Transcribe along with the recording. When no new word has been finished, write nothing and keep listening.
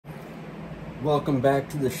Welcome back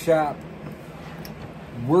to the shop.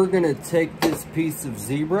 We're gonna take this piece of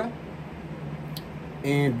zebra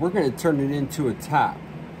and we're gonna turn it into a top.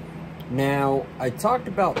 Now, I talked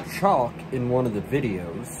about chalk in one of the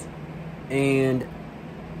videos, and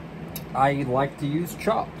I like to use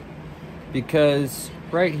chalk because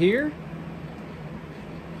right here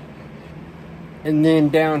and then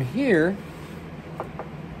down here,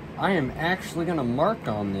 I am actually gonna mark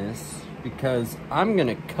on this because I'm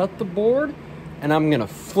gonna cut the board and I'm gonna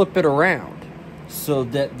flip it around so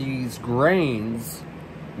that these grains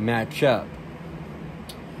match up.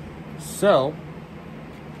 So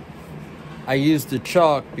I use the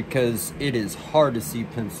chalk because it is hard to see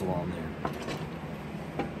pencil on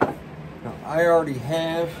there. Now, I already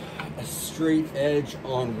have a straight edge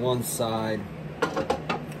on one side,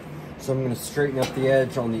 so I'm gonna straighten up the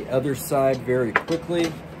edge on the other side very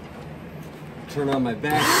quickly. Turn on my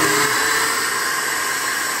vacuum.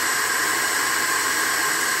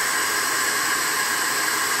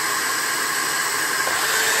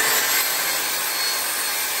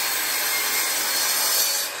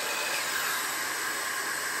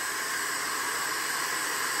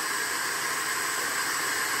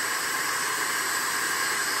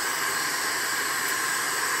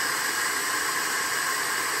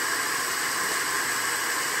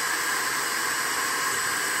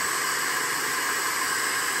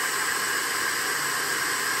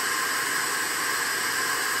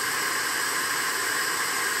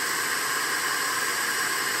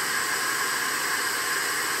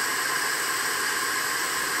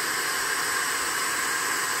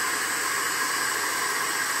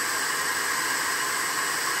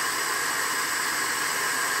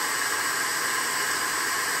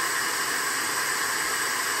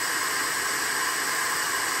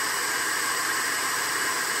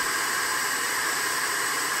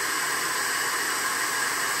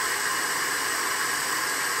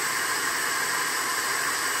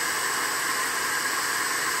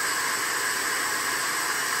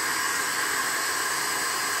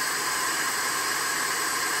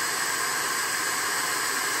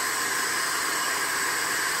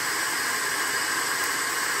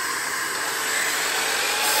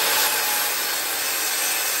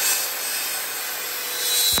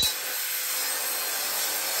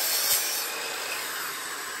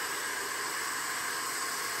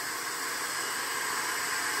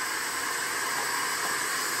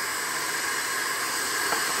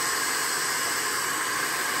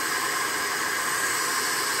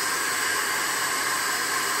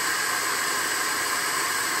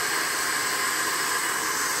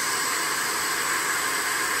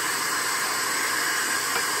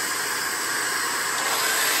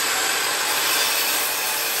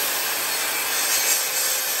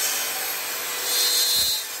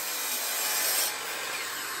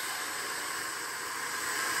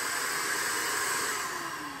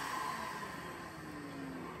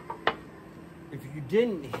 If you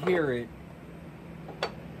didn't hear it,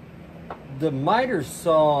 the miter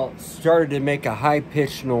saw started to make a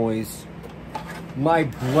high-pitched noise. My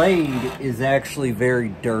blade is actually very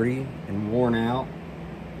dirty and worn out.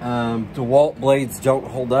 DeWalt blades don't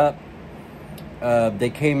hold up. They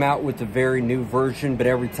came out with a very new version, but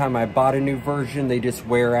every time I bought a new version, they just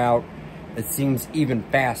wear out. It seems even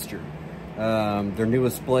faster. Their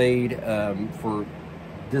newest blade for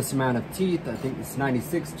this amount of teeth, I think it's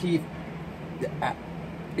 96 teeth,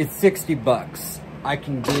 it's 60 bucks. I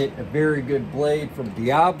can get a very good blade from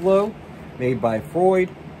Diablo, made by Freud,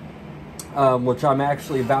 which I'm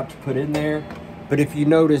actually about to put in there. But if you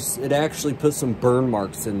notice, it actually puts some burn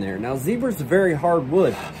marks in there. Now, zebra's a very hard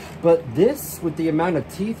wood, but this, with the amount of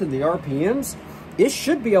teeth and the RPMs, it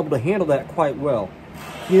should be able to handle that quite well.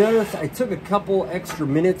 You notice I took a couple extra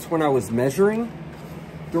minutes when I was measuring.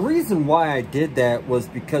 The reason why I did that was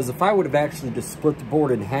because if I would have actually just split the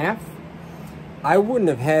board in half, I wouldn't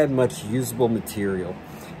have had much usable material.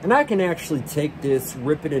 And I can actually take this,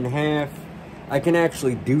 rip it in half. I can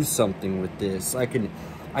actually do something with this. I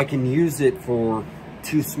can use it for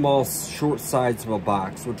two small short sides of a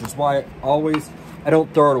box, which is why I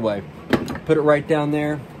don't throw it away. Put it right down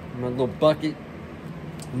there in my little bucket.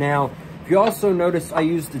 Now, if you also notice, I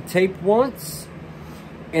used the tape once,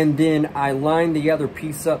 and then I lined the other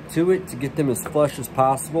piece up to it to get them as flush as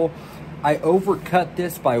possible. I overcut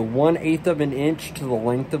this by 1/8 of an inch to the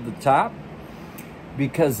length of the top,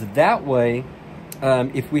 because that way,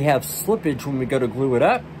 if we have slippage when we go to glue it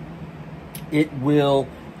up, it will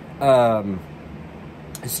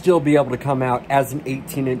still be able to come out as an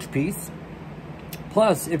 18-inch piece.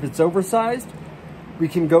 Plus, if it's oversized, we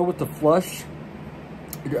can go with the flush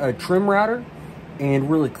trim router and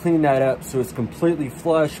really clean that up so it's completely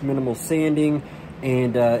flush, minimal sanding,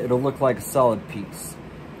 and it'll look like a solid piece.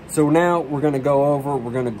 So now we're going to go over,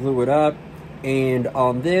 we're going to glue it up, and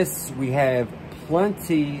on this we have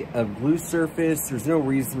plenty of glue surface. There's no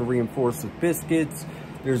reason to reinforce with biscuits.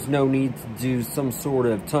 There's no need to do some sort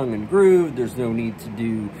of tongue and groove. There's no need to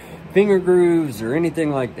do finger grooves or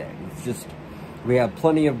anything like that. It's just, we have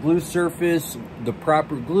plenty of glue surface. The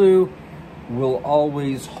proper glue will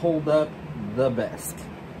always hold up the best.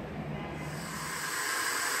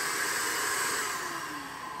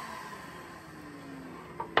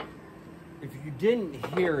 If you didn't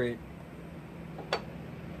hear it,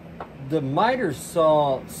 the miter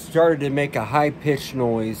saw started to make a high-pitched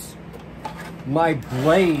noise. My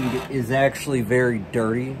blade is actually very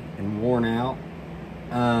dirty and worn out.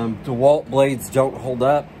 DeWalt blades don't hold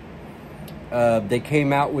up. They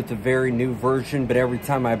came out with a very new version, but every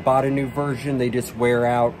time I bought a new version, they just wear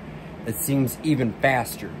out. It seems even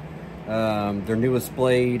faster. Their newest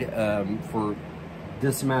blade for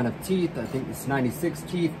this amount of teeth, I think it's 96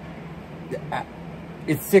 teeth,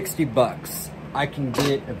 it's 60 bucks. I can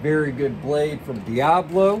get a very good blade from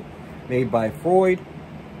Diablo, made by Freud,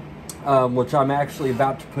 which I'm actually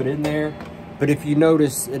about to put in there. But if you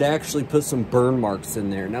notice, it actually puts some burn marks in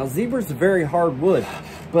there. Now, zebra's a very hard wood,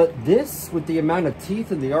 but this, with the amount of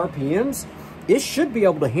teeth and the RPMs, it should be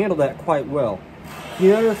able to handle that quite well. You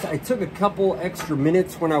notice I took a couple extra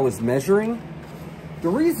minutes when I was measuring. The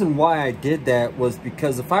reason why I did that was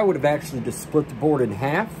because if I would have actually just split the board in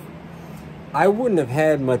half, I wouldn't have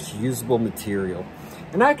had much usable material.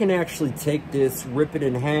 And I can actually take this, rip it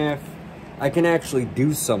in half. I can actually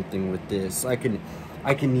do something with this. I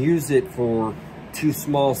can use it for two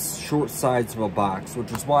small short sides of a box,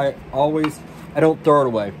 which is why I don't throw it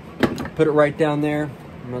away. Put it right down there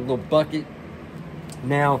in my little bucket.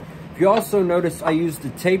 Now, if you also notice, I used the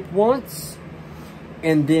tape once,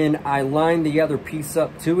 and then I lined the other piece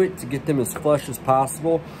up to it to get them as flush as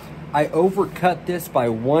possible. I overcut this by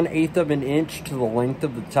 1/8 of an inch to the length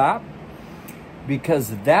of the top,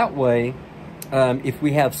 because that way, if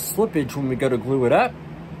we have slippage when we go to glue it up,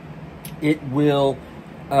 it will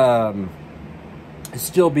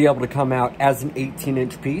still be able to come out as an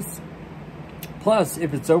 18-inch piece. Plus,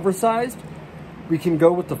 if it's oversized, we can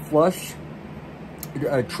go with the flush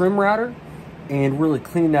trim router and really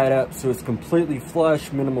clean that up so it's completely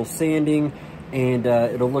flush, minimal sanding, and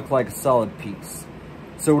it'll look like a solid piece.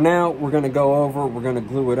 So now we're going to go over, we're going to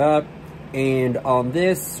glue it up, and on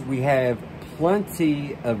this we have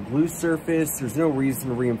plenty of glue surface. There's no reason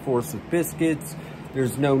to reinforce with biscuits.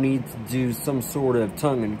 There's no need to do some sort of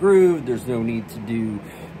tongue and groove. There's no need to do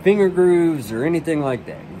finger grooves or anything like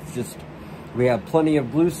that. It's just, we have plenty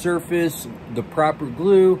of glue surface. The proper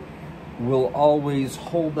glue will always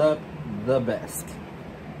hold up the best.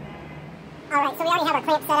 All right, so we already have our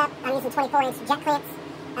clamp set up. I'm using 24-inch jet clamps.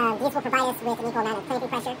 These will provide us with an equal amount of clamping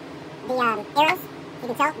pressure. The arrows, you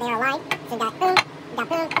can tell, they are aligned. So we've got boom, we've got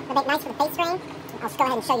boom. They'll make nice for the face grain. I'll just go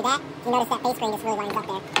ahead and show you that. You notice that face grain just really lines up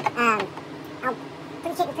there. I'll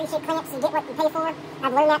appreciate clamps. You get what you pay for.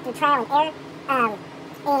 I've learned that through trial and error.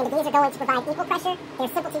 And these are going to provide equal pressure. They're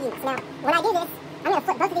simple to use. Now, when I do this, I'm going to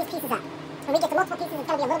flip both of these pieces up. When we get to multiple pieces, it's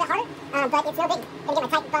going to be a little bit harder, but it's no big. I'm going to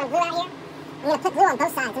get my tight bond glue out here. I'm going to put glue on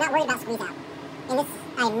both sides. I'm not worried about squeeze out. And this,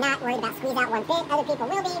 I'm not worried about squeeze out one bit. Other people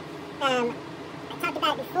will be. I talked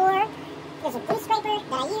about it before. There's a glue scraper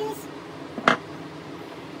that I use.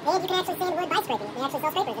 And you can actually sand wood by scraping it. They actually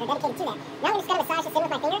sell scrapers that are dedicated to that. Now I'm just going to massage this in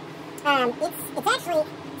with my finger. It's actually,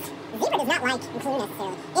 zebra does not like glue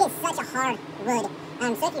necessarily. It is such a hard wood.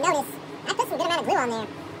 So if you notice, I put some good amount of glue on there.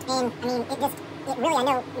 And I mean, it really, I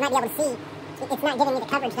know you might be able to see, it's not giving me the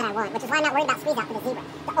coverage that I want, which is why I'm not worried about squeeze out for the zebra.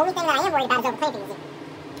 The only thing that I am worried about is over clamping the zebra.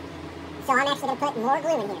 So I'm actually going to put more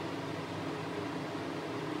glue in here.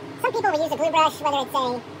 Some people will use a glue brush, whether it's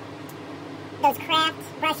those craft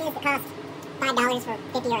brushes that cost $5 for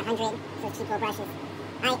 50 or 100, those cheap little brushes.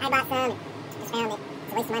 I bought some and just found that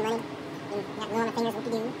it's a waste of my money. And got glue on my fingers, what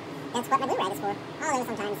to do. That's what my glue rag is for. Although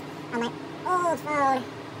sometimes on my old phone,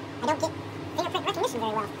 I don't get fingerprint recognition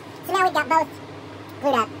very well. So now we've got both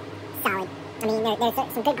glued up solid. I mean, there's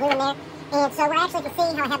some good glue in there. And so we're actually, you can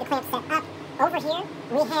see how I have the clamp set up. Over here,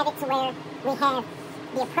 we have it to where we have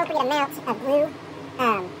the appropriate amount of glue,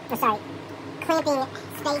 clamping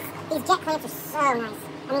space. These jet clamps are so nice.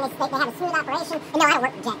 I mean, they have a smooth operation. And no, I don't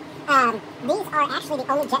work with jet. These are actually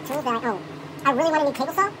the only jet tools that I own. I really want a new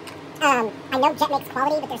table saw. I know jet makes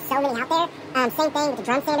quality, but there's so many out there. Same thing with the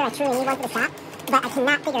drum sander. I truly need one for the shop, but I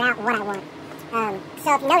cannot figure out what I want.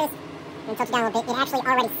 So if you notice, I'm going to tilt it down a little bit, it actually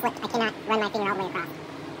already slipped. I cannot run my finger all the way across.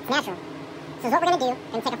 It's natural. So what we're going to do, we're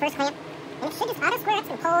going to take our first clamp, and it should just auto square. It's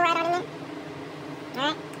going to pull right on in there.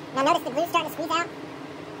 Alright? Now notice the glue's starting to squeeze out.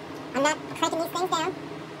 I'm not cranking these things down.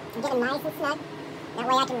 I'm getting nice and snug. That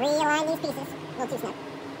way I can realign these pieces. A little too snug.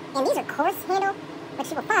 And these are coarse handle, but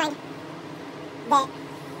you will find that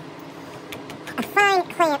a fine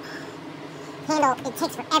clamp handle, it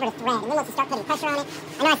takes forever to thread. And then once you start putting pressure on it,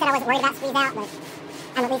 I know I said I wasn't worried about squeeze out, but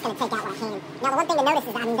I'm at least going to take out what I can. Now the one thing to notice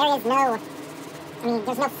is,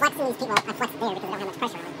 there's no flex in these people. I flex it there because I don't have much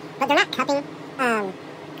pressure on it. But they're not cupping.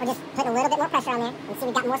 We're just putting a little bit more pressure on there. You see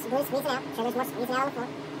we've got more glue squeezing out. So there's more squeezing out on the floor.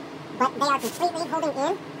 But they are completely holding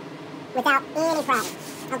in without any problem.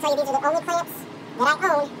 I'll tell you, these are the only clamps that I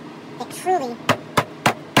own that truly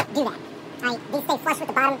do that. These stay flush with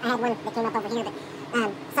the bottom. I had one that came up over here, but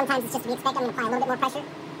sometimes it's just to be expected. I'm going to apply a little bit more pressure.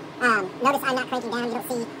 Notice I'm not cranking down. You don't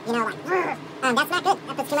see, that's not good.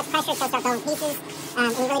 That puts too much pressure. It's going to start going to pieces, and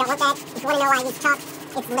you really don't want that. If you want to know why I use chalk,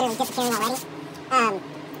 it's literally disappearing already.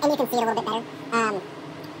 And you can see it a little bit better.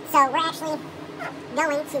 So we're actually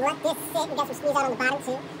going to let this sit. We got some squeeze out on the bottom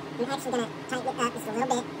too. I'm actually going to tighten it up just a little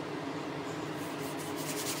bit,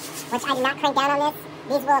 which I did not crank down on this.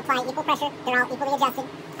 These will apply equal pressure. They're all equally adjusted.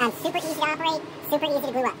 Super easy to operate, super easy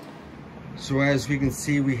to glue up. So as we can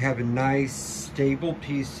see, we have a nice stable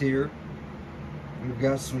piece here. We've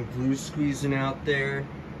got some glue squeezing out there.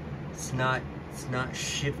 It's not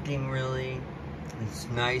shifting really. It's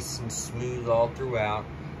nice and smooth all throughout,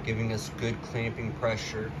 giving us good clamping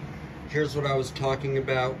pressure. Here's what I was talking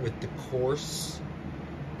about with the coarse.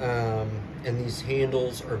 And these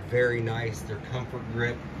handles are very nice. They're comfort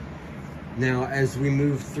grip. Now, as we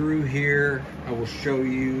move through here, I will show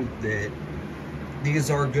you that these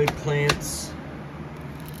are good clamps.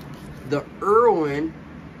 The Irwin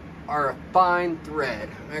are a fine thread.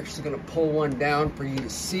 I'm actually going to pull one down for you to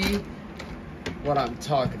see what I'm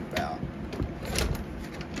talking about.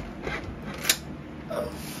 Oh.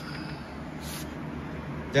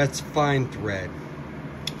 That's fine thread.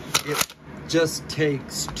 It just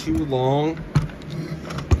takes too long.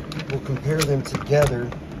 We'll compare them together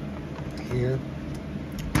here.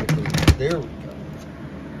 There we go.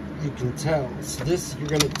 You can tell. So this, you're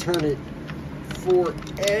going to turn it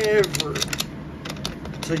forever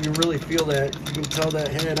until you really feel that. You can tell that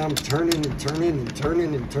head, I'm turning and turning and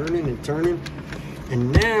turning and turning and turning.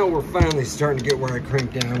 And now we're finally starting to get where I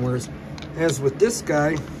crank down. Whereas, as with this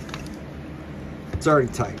guy, it's already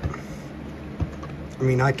tight. I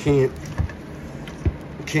mean, I can't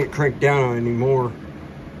crank down on it anymore,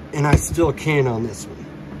 and I still can on this one.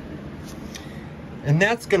 And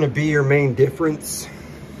that's going to be your main difference.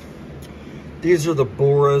 These are the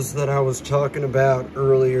Boras that I was talking about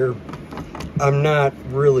earlier. I'm not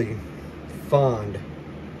really fond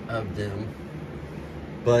of them,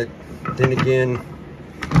 but then again,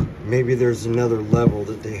 maybe there's another level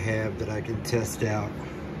that they have that I can test out.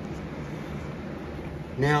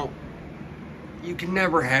 Now, you can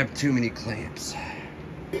never have too many clamps,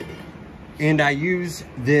 and I use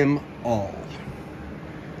them all.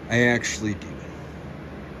 I actually do.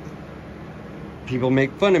 People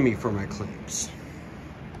make fun of me for my clamps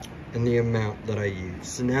and the amount that I use.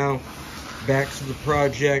 So now, back to the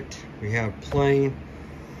project. We have plenty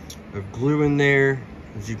of glue in there.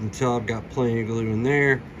 As you can tell, I've got plenty of glue in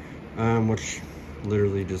there, which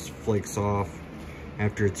literally just flakes off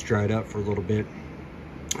after it's dried up for a little bit.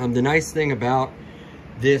 The nice thing about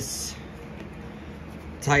this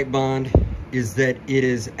Titebond is that it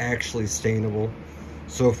is actually stainable.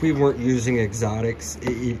 So if we weren't using exotics,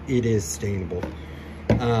 it is stainable,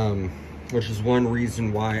 which is one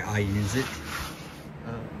reason why I use it.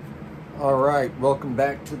 All right, welcome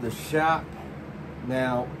back to the shop.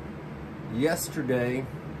 Now, yesterday,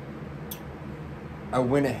 I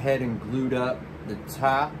went ahead and glued up the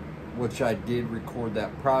top, which I did record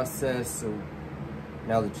that process. So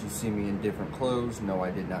now that you see me in different clothes, no,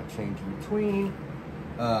 I did not change in between.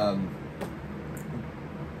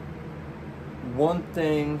 One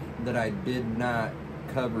thing that I did not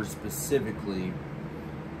cover specifically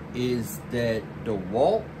is that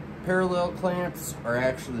DeWalt parallel clamps are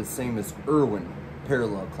actually the same as Irwin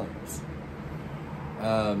parallel clamps.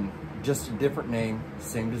 Just a different name,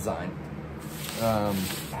 same design.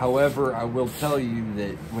 However, I will tell you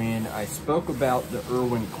that when I spoke about the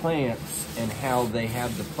Irwin clamps and how they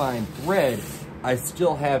have the fine thread, I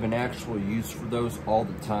still have an actual use for those all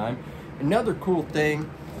the time. Another cool thing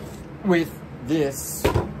with this,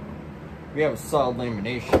 we have a solid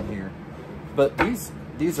lamination here, but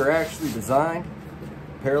these are actually designed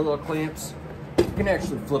parallel clamps. You can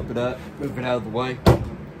actually flip it up, move it out of the way,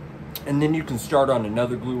 and then you can start on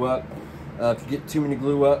another glue up. If you get too many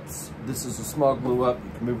glue ups, this is a small glue up.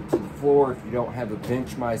 You can move it to the floor. If you don't have a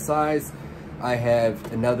bench my size, I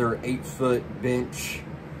have another 8-foot bench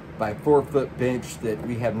by 4 foot bench that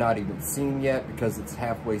we have not even seen yet because it's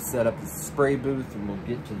halfway set up as a spray booth, and we'll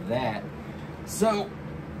get to that. So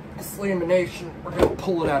this lamination, we're going to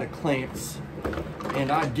pull it out of clamps,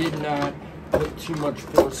 and I did not put too much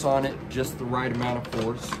force on it, just the right amount of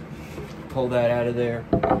force. Pull that out of there.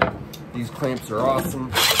 These clamps are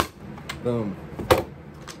awesome. Boom.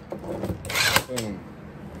 Boom.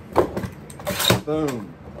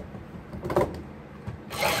 Boom.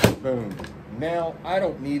 Boom. Now, I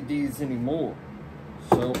don't need these anymore.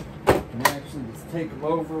 So, I can actually just take them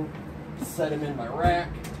over, set them in my rack,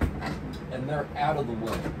 and they're out of the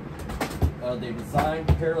way. They designed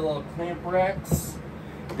parallel clamp racks.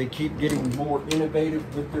 They keep getting more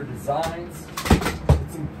innovative with their designs.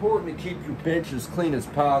 It's important to keep your bench as clean as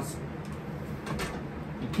possible,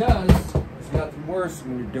 because there's nothing worse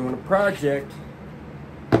when you're doing a project.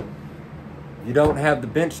 You don't have the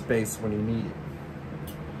bench space when you need it.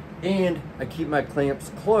 And I keep my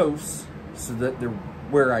clamps close so that they're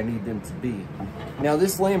where I need them to be. Now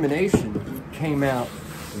this lamination came out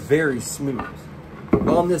very smooth.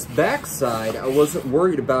 On this back side, I wasn't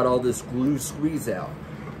worried about all this glue squeeze out,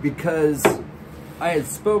 because I had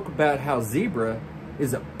spoke about how zebra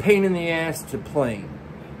is a pain in the ass to plane.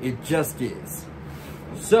 It just is.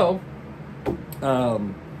 So,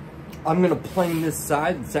 I'm gonna plane this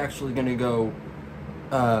side. It's actually gonna go,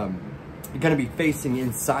 gonna be facing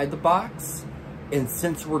inside the box. And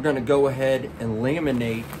since we're gonna go ahead and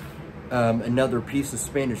laminate another piece of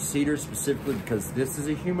Spanish cedar, specifically because this is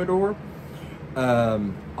a humidor,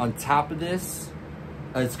 on top of this,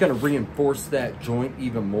 it's gonna reinforce that joint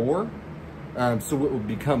even more, so it will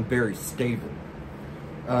become very stable.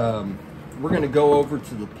 We're gonna go over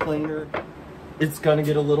to the planer. It's gonna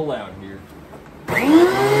get a little loud here.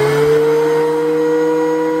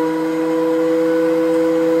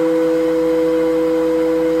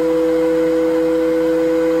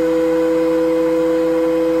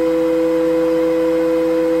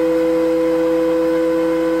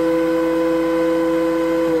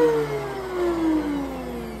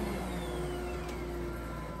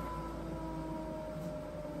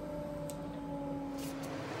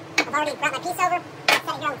 I've already brought my piece over, set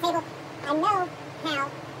it here on the table. I know how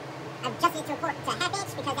adjust it to a 1/2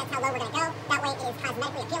 inch because that's how low we're going to go. That way it is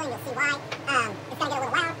cosmetically appealing. You'll see why. It's going to get a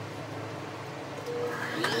little loud.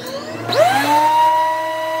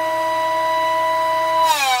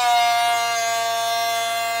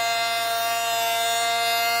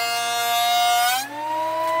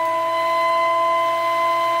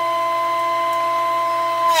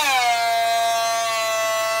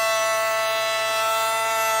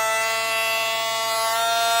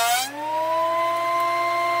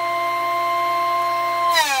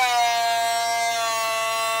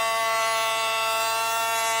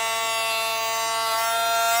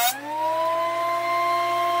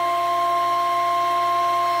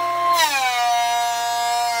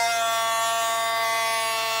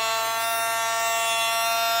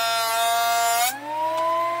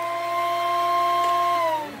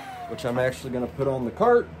 Which I'm actually going to put on the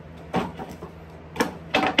cart.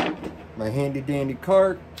 My handy dandy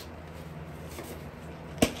cart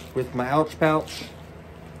with my ouch pouch.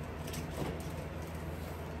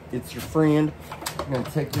 It's your friend. I'm going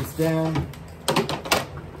to take this down.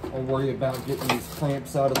 I'll worry about getting these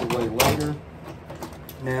clamps out of the way later.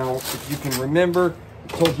 Now, if you can remember, I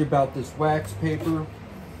told you about this wax paper.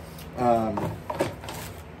 I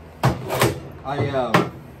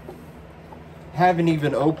haven't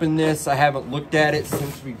even opened this. I haven't looked at it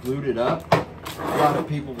since we glued it up. A lot of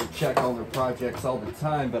people will check on their projects all the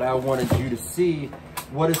time, but I wanted you to see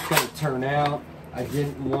what it's going to turn out. I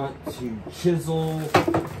didn't want to chisel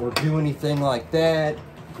or do anything like that.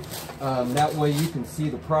 That way you can see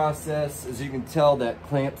the process. As you can tell, that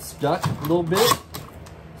clamp stuck a little bit.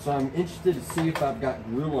 So I'm interested to see if I've got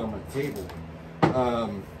glue on my table.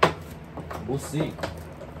 We'll see.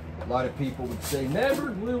 A lot of people would say,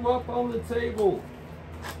 never glue up on the table.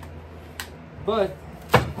 But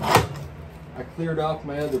I cleared off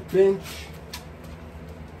my other bench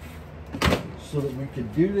so that we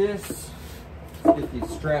could do this. Let's get these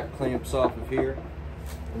strap clamps off of here.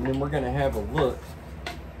 And then we're going to have a look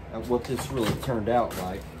at what this really turned out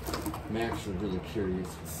like. I'm actually really curious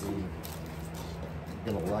to see. I'm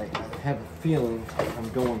going to like, I have a feeling I'm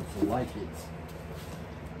going to like it,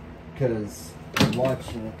 because I'm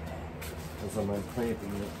watching it as I'm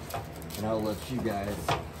unclamping it, and I'll let you guys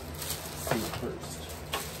see it first.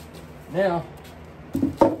 Now,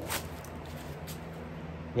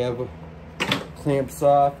 we have clamps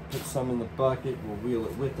off, put some in the bucket, we'll wheel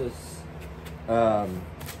it with us.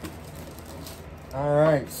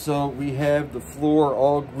 Alright, so we have the floor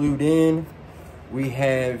all glued in. we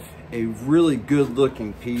have a really good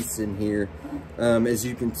looking piece in here. As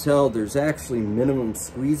you can tell, there's actually minimum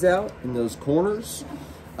squeeze out in those corners.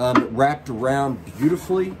 It wrapped around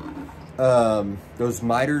beautifully. Those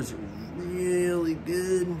miters are really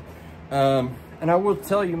good. And I will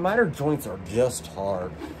tell you, miter joints are just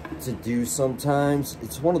hard to do sometimes.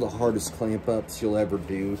 It's one of the hardest clamp ups you'll ever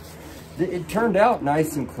do. It turned out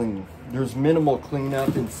nice and clean. There's minimal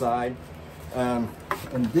cleanup inside. And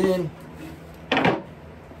then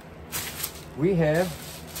we have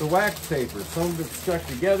the wax paper. Some of it's stuck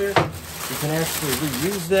together. You can actually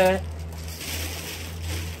reuse that.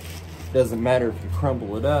 Doesn't matter if you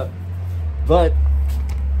crumble it up. But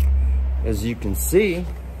as you can see,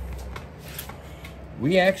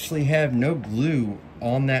 we actually have no glue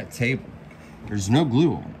on that table. There's no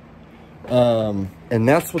glue on it. And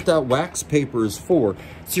that's what that wax paper is for.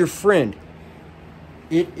 It's your friend.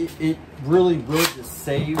 It really will just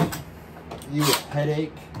save you a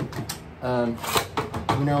headache.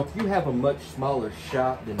 You know, if you have a much smaller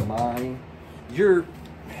shop than mine, your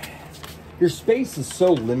space is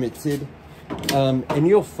so limited. And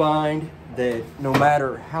you'll find that no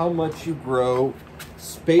matter how much you grow,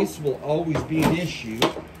 space will always be an issue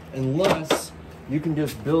unless you can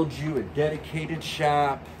just build you a dedicated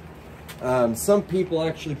shop. Some people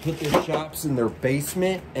actually put their shops in their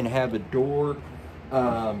basement and have a door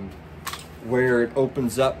where it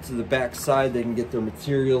opens up to the back side. They can get their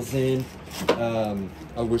materials in.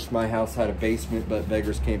 I wish my house had a basement, but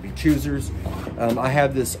beggars can't be choosers. I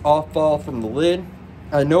have this off-fall from the lid.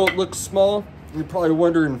 I know it looks small. You're probably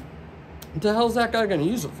wondering, what the hell is that guy gonna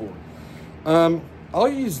use it for? I'll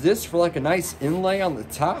use this for like a nice inlay on the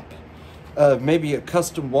top. Maybe a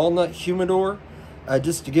custom walnut humidor,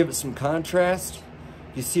 just to give it some contrast.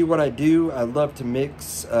 You see what I do? I love to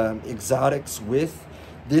mix exotics with.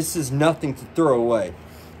 This is nothing to throw away.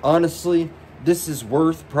 Honestly, this is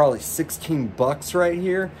worth probably 16 bucks right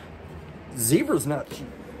here. Zebra's not cheap.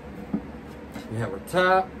 We have our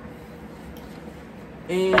top.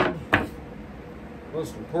 And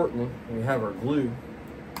most importantly, we have our glue.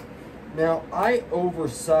 Now, I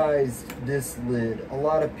oversized this lid. A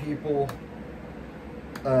lot of people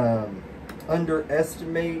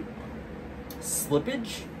underestimate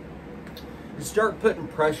slippage. You start putting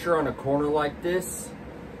pressure on a corner like this,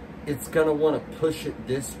 it's gonna want to push it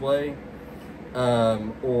this way,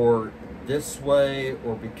 or this way,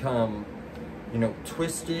 or become, you know,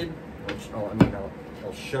 twisted.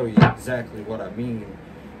 I'll show you exactly what I mean.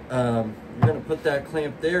 You're gonna put that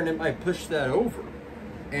clamp there, and it might push that over,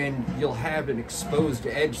 and you'll have an exposed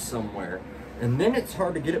edge somewhere. And then it's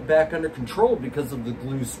hard to get it back under control because of the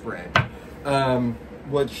glue spread.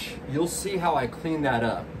 Which you'll see how I clean that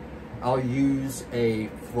up. I'll use a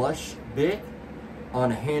flush bit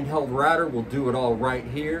on a handheld router. We'll do it all right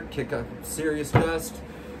here, kick up serious dust.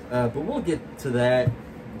 But we'll get to that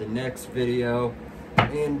in the next video.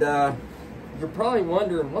 And you're probably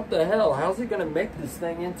wondering, what the hell, how's he gonna make this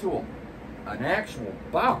thing into an actual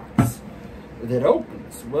box that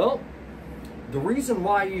opens? Well, the reason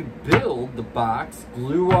why you build the box,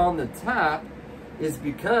 glue on the top, is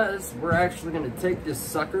because we're actually going to take this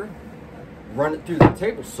sucker, run it through the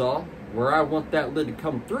table saw where I want that lid to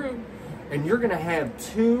come through, and you're going to have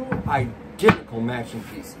two identical matching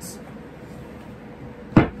pieces.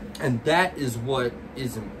 And that is what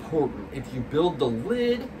is important. If you build the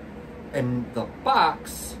lid and the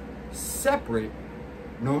box separate,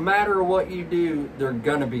 no matter what you do, they're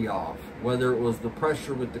going to be off. Whether it was the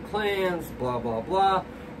pressure with the clamps, blah, blah, blah.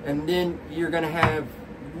 And then you're going to have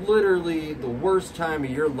literally the worst time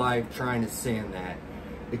of your life trying to sand that,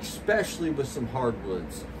 especially with some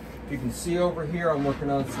hardwoods. If you can see over here, I'm working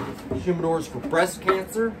on some humidors for breast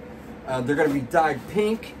cancer. They're going to be dyed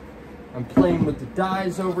pink. I'm playing with the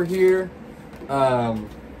dyes over here. What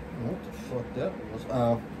the fuck that was?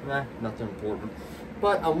 Nothing important.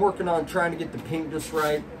 But I'm working on trying to get the pink just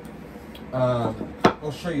right.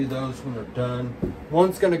 I'll show you those when they're done.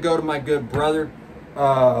 One's going to go to my good brother.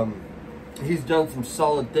 He's done some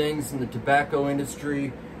solid things in the tobacco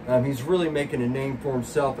industry. He's really making a name for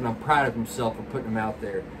himself, and I'm proud of himself for putting him out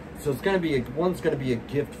there. So it's going to be one's going to be a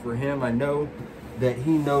gift for him. I know that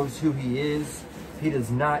he knows who he is. He does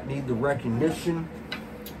not need the recognition,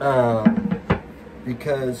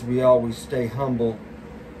 because we always stay humble.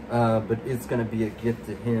 But it's going to be a gift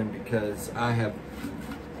to him because I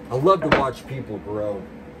love to watch people grow.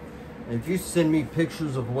 And if you send me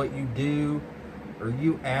pictures of what you do, or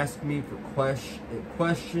you ask me for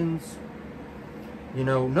questions, you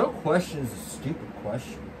know, no question is a stupid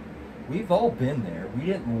question. We've all been there. We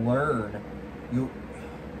didn't learn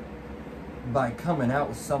by coming out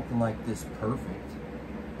with something like this perfect.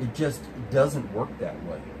 It just doesn't work that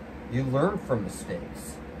way. You learn from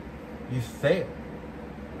mistakes. You fail.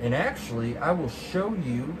 And actually, I will show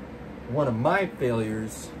you one of my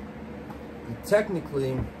failures.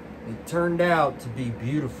 Technically, it turned out to be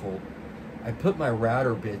beautiful. I put my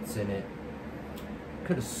router bits in it.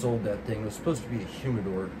 Could have sold that thing. It was supposed to be a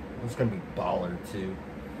humidor. It was going to be baller too.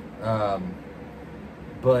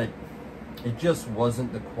 But it just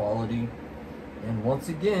wasn't the quality. And once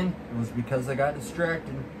again, it was because I got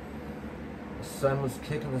distracted. The son was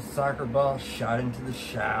kicking the soccer ball, shot into the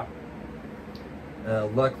shop.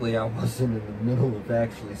 Luckily, I wasn't in the middle of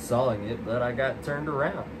actually sawing it, but I got turned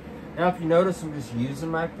around. Now, if you notice, I'm just using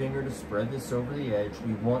my finger to spread this over the edge.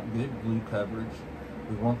 We want good glue coverage.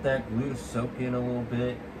 We want that glue to soak in a little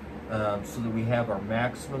bit so that we have our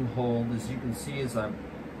maximum hold. As you can see, as I'm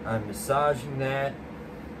massaging that,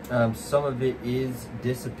 some of it is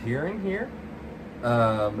disappearing here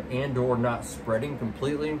and or not spreading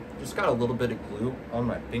completely. Just got a little bit of glue on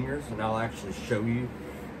my fingers, and I'll actually show you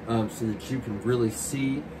so that you can really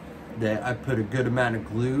see that I put a good amount of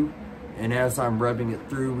glue. And as I'm rubbing it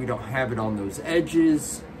through, we don't have it on those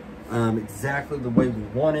edges exactly the way we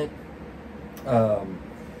want it.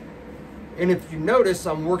 And if you notice,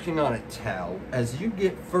 I'm working on a towel. As you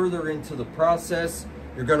get further into the process,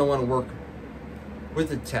 you're going to want to work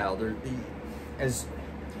with a towel. As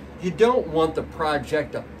you don't want the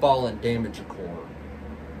project to fall and damage a core.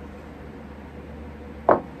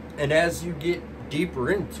 And as you get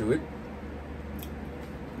deeper into it,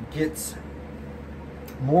 it gets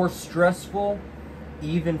more stressful,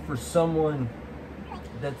 even for someone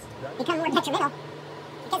that's become more detrimental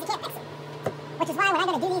because you can't fix them. Which is why when I'm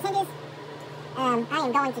going to do these hinges, I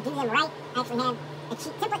am going to do them right. I actually have a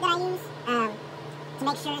cheap template that I use to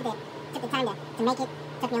make sure that I took the time to make it.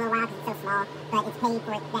 It took me a little while because it's so small, but it's paid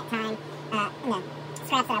for it that time. And the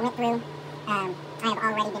scraps that I went through, I have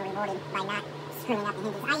already been rewarded by not screwing up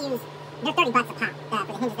the hinges. They're 30 bucks a pop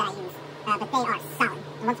for the hinges that I use, but they are solid.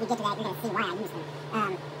 And once we get to that, you're going to see why I use them.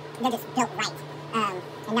 They're just built right and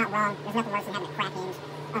not wrong. There's nothing worse than having a crap hinge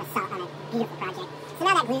on a beautiful project. So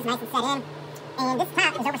now that glue's nice and set in, and this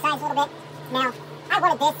top is oversized a little bit. Now, I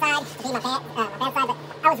wanted this side to be my bad side, but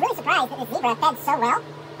I was really surprised that this zebra fed so well.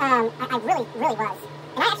 I really, really was.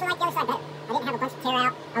 And I actually like the other side better. I didn't have a bunch of tear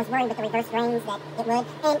out. I was worried with the reverse grains that it would.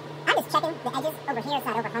 And I'm just checking the edges over here so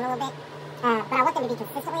it overhung a little bit. But I want them to be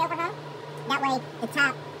consistently overhung. That way, the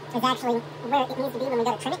top is actually where it needs to be when we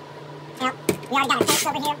go to trim it. Now, we already got a fence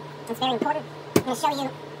over here. It's very important. I'm going to show you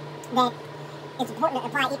that it's important to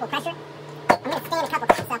apply equal pressure. I'm going to stand a couple of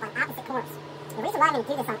clips up on opposite corners. The reason why I'm going to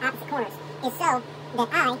do this on opposite corners is so that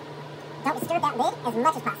I don't disturb that lid as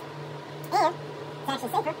much as possible. And it's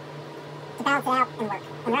actually safer to balance it out and work.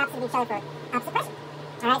 And they're opposite of each other for opposite pressure.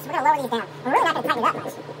 Alright, so we're going to lower these down. We're really not going to tighten it up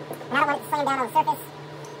much. And I don't want it to slam down on the surface.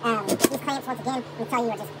 These clamps, once again, I'm going to tell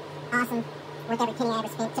you, are just awesome. Worth every penny I ever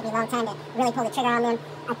spent. It took me a long time to really pull the trigger on them.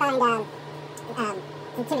 I find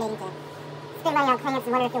it's intimidating to spend money on clamps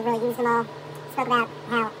and wonder if you'll really use them all. Spoke about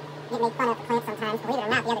how you get made fun of for clamps sometimes. Believe it or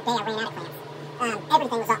not, the other day I ran out of clamps.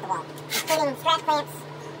 Everything was off the wall, including strap clamps,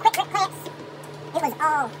 quick grip clamps. It was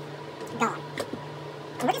all gone.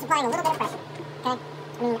 And we're just applying a little bit of pressure, okay?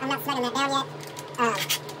 I mean, I'm not sweating that down yet.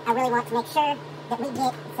 I really want to make sure that we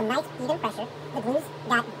get some nice, even pressure. The glue's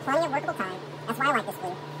got plenty of workable time. That's why I like this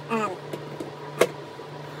glue.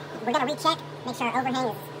 We're going to recheck, make sure our overhang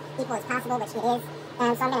is as equal as possible, which it is. So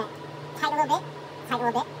I'm going to tighten a little bit, tighten a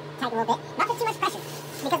little bit, tighten a little bit. Not put too much pressure,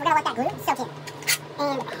 because we're going to let that glue soak in.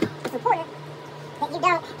 And it's important that you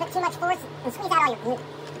don't put too much force and squeeze out all your glue.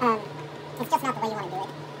 It's just not the way you want to do it.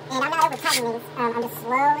 And I'm not over tightening these. I'm just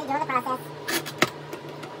slowly doing the process.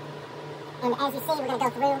 And as you see, we're going to go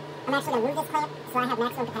through. I'm actually going to move this clamp so I have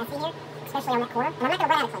maximum capacity here, especially on that corner. And I'm not going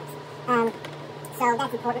to run out of clamps. So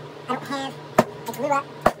that's important. I don't have a glue up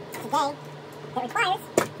today that requires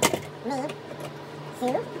me to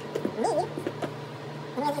need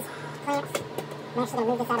any of these clamps. I'm actually going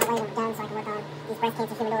to move this out of the way when we're done so I can work on these breast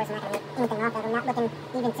cancer humidors. I'm not going to make anything off of it. I'm not looking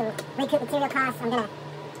even to recoup material costs. I'm going to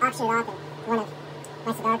auction it off, and one of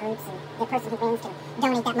my cigar groups and the person who wins can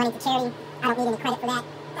donate that money to charity. I don't need any credit for that.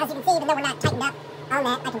 As you can see, even though we're not tightened up on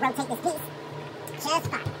that, I can rotate this piece just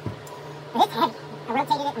fine. But it's heavy. I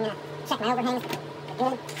rotated it. I'm going to check my overhangs. They're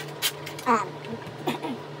good.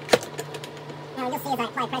 Now you'll see as I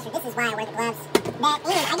apply pressure, this is why I wear the gloves. That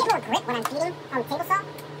and I get more grip when I'm feeding on the table saw.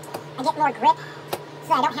 I get more grip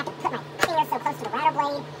so I don't have to put my fingers so close to the router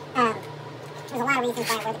blade. There's a lot of reasons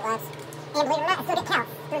why I wear the gloves. And believe it or not, I still get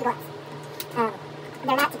counts through the gloves.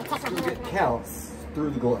 They're not to protect my hands. You get counts through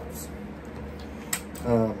the gloves.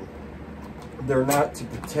 They're not to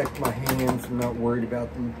protect my hands. I'm not worried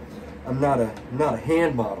about them I'm not a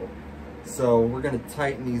hand model. So we're gonna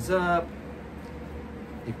tighten these up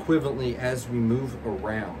equivalently as we move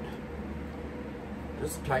around.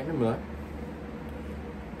 Just tighten them up.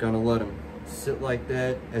 Gonna let them sit like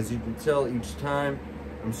that. As you can tell, each time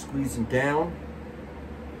I'm squeezing down,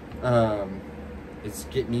 it's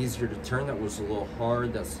getting easier to turn. That was a little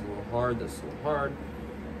hard. That's a little hard. That's a little hard.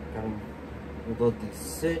 We'll let these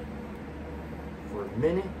sit for a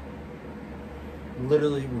minute.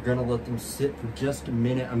 Literally, we're gonna let them sit for just a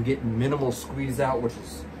minute. I'm getting minimal squeeze out, which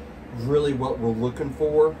is really what we're looking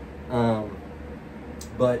for.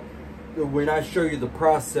 But when I show you the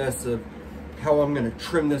process of how I'm gonna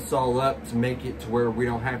trim this all up to make it to where we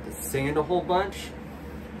don't have to sand a whole bunch,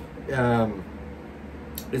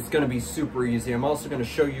 it's gonna be super easy. I'm also gonna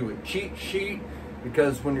show you a cheat sheet,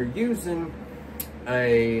 because when you're using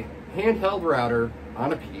a handheld router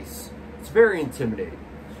on a piece, it's very intimidating.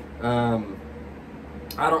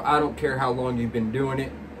 I don't care how long you've been doing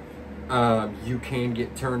it. You can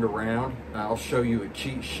get turned around. I'll show you a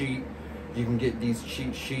cheat sheet. You can get these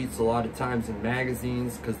cheat sheets a lot of times in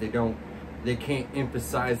magazines, because they can't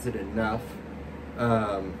emphasize it enough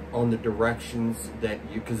on the directions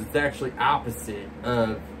that because it's actually opposite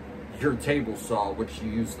of your table saw, which you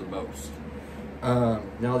use the most.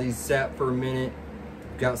 Now these sat for a minute.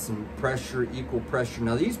 Got some pressure, equal pressure.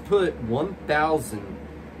 Now these put 1,000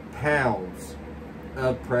 pounds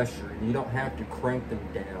of pressure, and you don't have to crank them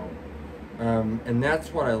down. And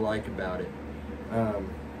that's what I like about it.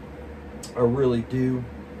 I really do.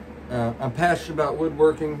 I'm passionate about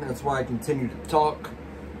woodworking. That's why I continue to talk.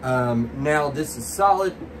 Now this is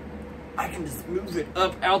solid. I can just move it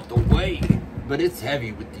up out the way, but it's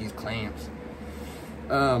heavy with these clamps.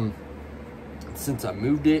 Since I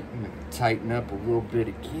moved it, I'm gonna tighten up a little bit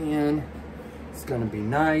again. It's gonna be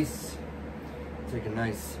nice. Take a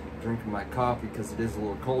nice drink of my coffee, because it is a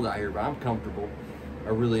little cold out here, but I'm comfortable. I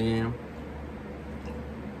really am.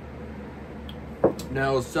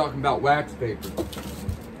 Now let's talk about wax paper.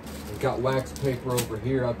 I've got wax paper over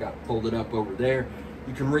here. I've got folded up over there.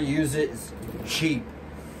 You can reuse it. It's cheap.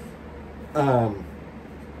 And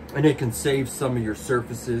it can save some of your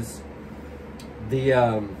surfaces.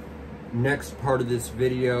 The next part of this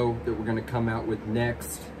video that we're going to come out with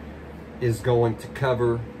next is going to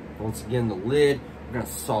cover, once again, the lid. We're going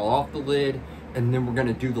to saw off the lid, and then we're going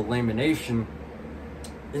to do the lamination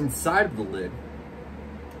inside of the lid.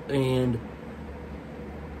 And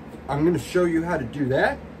I'm going to show you how to do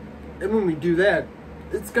that. And when we do that,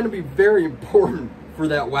 it's going to be very important for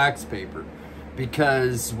that wax paper,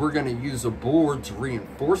 because we're going to use a board to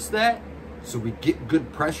reinforce that so we get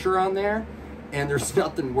good pressure on there. And there's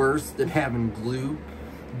nothing worse than having glue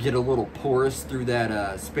get a little porous through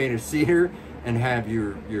that Spanish cedar and have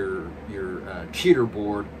your cheater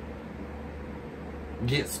board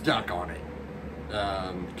get stuck on it,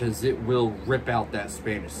 because it will rip out that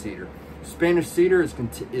Spanish cedar. Spanish cedar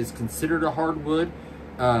is considered a hardwood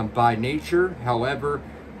by nature. However,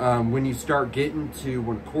 when you start getting to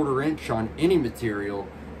 1/4 inch on any material,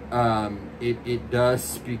 it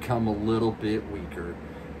does become a little bit weaker.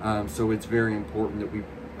 So it's very important that we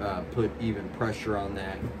put even pressure on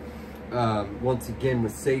that. Once again,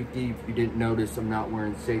 with safety, if you didn't notice, I'm not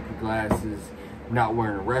wearing safety glasses. I'm not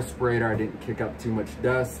wearing a respirator. I didn't kick up too much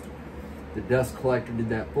dust. The dust collector did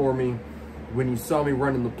that for me. When you saw me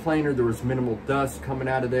running the planer, there was minimal dust coming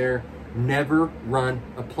out of there. Never run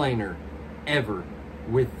a planer, ever,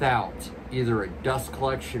 without either a dust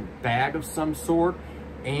collection bag of some sort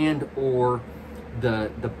and or the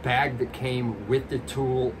bag that came with the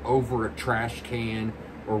tool over a trash can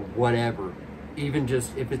or whatever. Even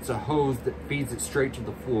just if it's a hose that feeds it straight to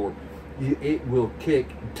the floor, it will kick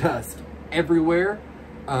dust everywhere.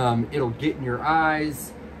 It'll get in your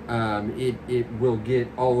eyes. It will get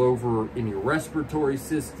all over in your respiratory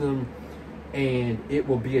system, and it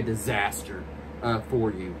will be a disaster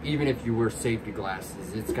for you. Even if you wear safety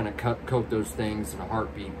glasses, it's gonna coat those things in a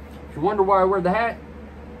heartbeat. If you wonder why I wear the hat,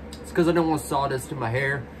 it's because I don't want sawdust in my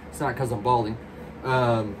hair. It's not because I'm balding.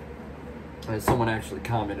 Someone actually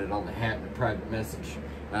commented on the hat in a private message.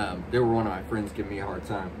 They were one of my friends giving me a hard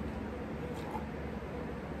time.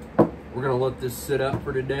 We're gonna let this sit up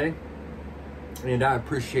for today. And I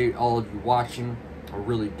appreciate all of you watching. I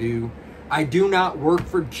really do. I do not work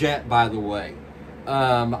for Jet, by the way.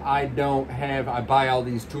 I buy all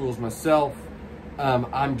these tools myself.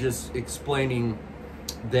 I'm just explaining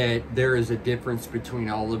that there is a difference between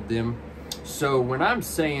all of them. So when I'm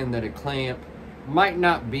saying that a clamp might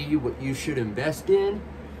not be what you should invest in,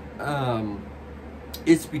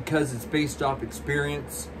 it's because it's based off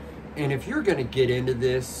experience. And if you're gonna get into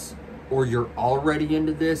this, or you're already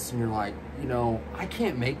into this and you're like, you know, I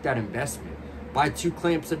can't make that investment. Buy 2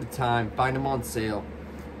 clamps at a time, find them on sale.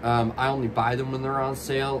 I only buy them when they're on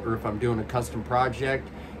sale, or if I'm doing a custom project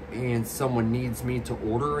and someone needs me to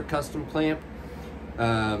order a custom clamp.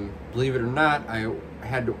 Believe it or not, I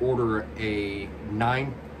had to order a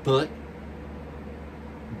 9-foot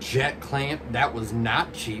jet clamp. That was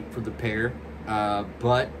not cheap for the pair,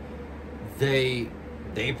 but they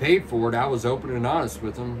paid for it. I was open and honest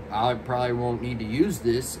with them. I probably won't need to use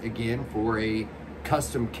this again for a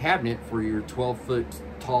custom cabinet for your 12-foot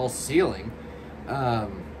tall ceiling.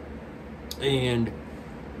 And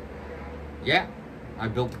yeah, I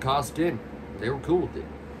built the cost in. They were cool with it.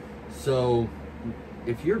 So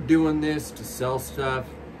if you're doing this to sell stuff,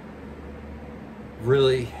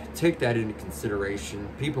 really take that into consideration.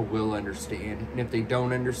 People will understand, and if they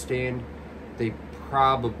don't understand, they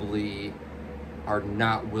probably are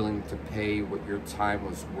not willing to pay what your time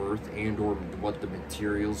was worth and or what the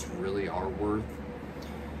materials really are worth.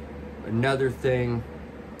 Another thing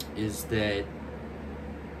is that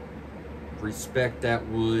respect that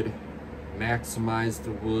wood, maximize the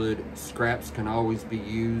wood. Scraps can always be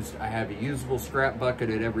used. I have a usable scrap bucket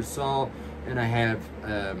at every saw, and I have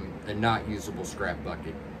a not usable scrap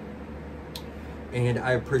bucket. And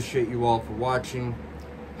I appreciate you all for watching.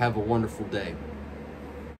 Have a wonderful day.